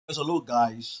Yes, hello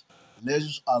guys.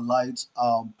 Let's highlight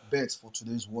bets for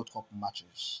today's World Cup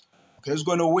matches. Okay, who's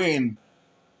going to win?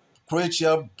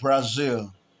 Croatia,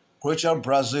 Brazil. Croatia,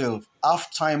 Brazil.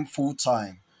 Half-time,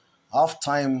 full-time.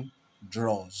 Half-time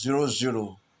draw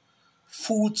 0-0.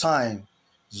 Full-time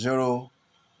 0-1.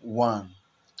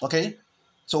 Okay,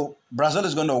 so Brazil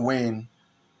is going to win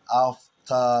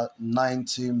after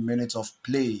 90 minutes of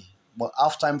play. But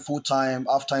half-time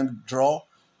draw,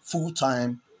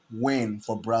 full-time win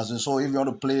for Brazil. So if you want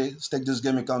to play, stake this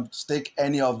game, you can stake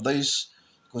any of these.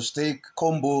 You can stake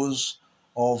combos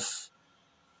of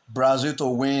Brazil to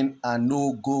win and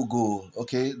no goal.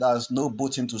 Okay, that's no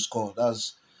both team to score.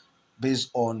 That's based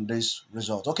on this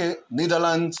result. Okay,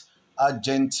 Netherlands,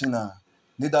 Argentina.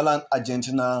 Netherlands,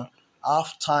 Argentina,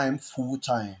 half-time,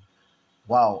 full-time.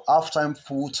 Wow, half-time,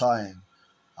 full-time.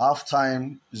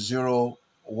 Half-time 0-1.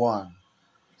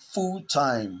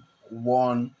 Full-time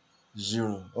 1-0.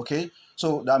 Okay,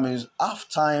 so that means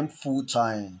half-time,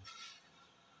 full-time.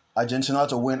 Argentina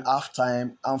to win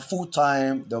half-time, and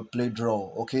full-time they'll play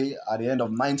draw. Okay, at the end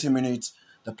of 90 minutes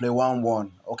they play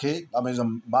 1-1. Okay, that means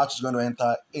the match is going to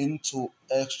enter into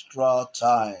extra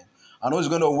time. And who's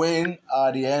going to win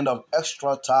at the end of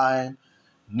extra time?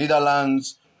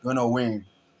 Netherlands going to win.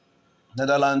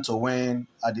 Netherlands to win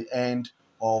at the end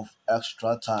of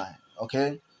extra time.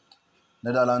 Okay,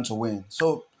 Netherlands to win.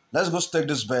 So let's go stake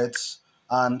this bets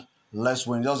and let's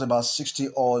win. Just about 60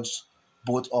 odds,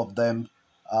 both of them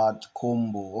at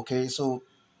combo. Okay, so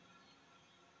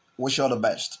wish you all the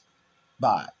best.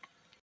 Bye.